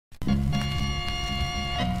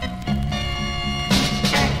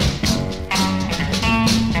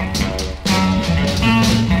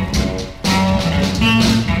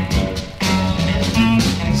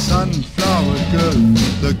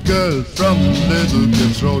the girl from Little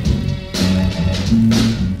Kids Road.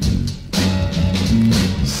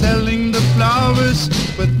 Selling the flowers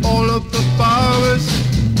with all of the powers.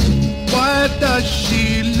 Why does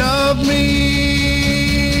she love me?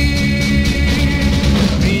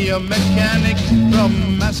 Me, a mechanic from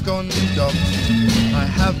Mascon Dock. I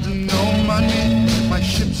have no money, my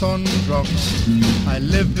ship's on rocks. I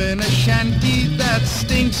live in a shanty that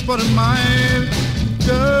stinks for a mile.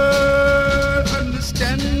 Girl,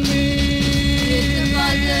 understand me.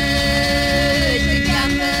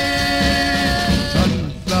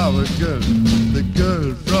 Sunflower girl, the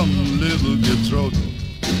girl from Little Kids Road.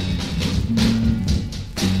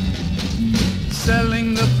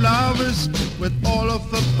 Selling the flowers with all of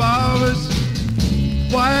her powers.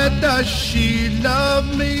 Why does she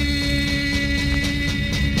love me?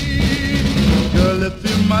 Girl, if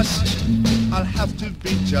you must, I'll have to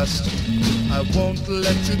be just. I won't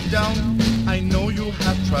let you down, I know you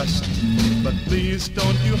have trust. But please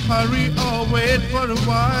don't you hurry or wait for a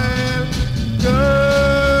while.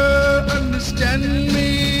 Girl, understand me.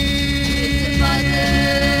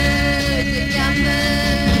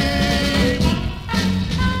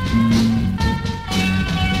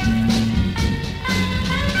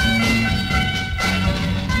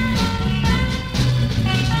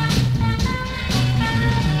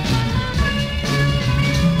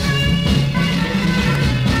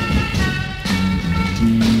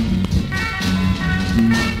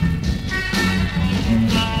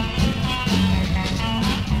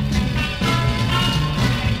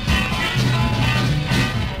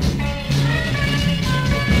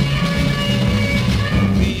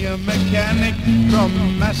 Mechanic from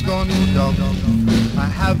Mascon Dock. I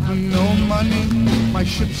have no money, my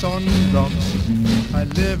ship's on rocks. I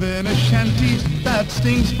live in a shanty that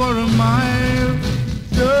stinks for a mile.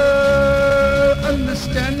 Girl,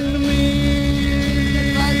 understand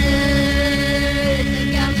me.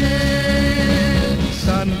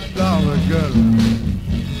 Sunflower girl,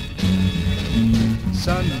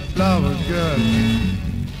 sunflower girl,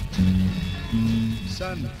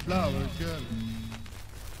 sunflower girl.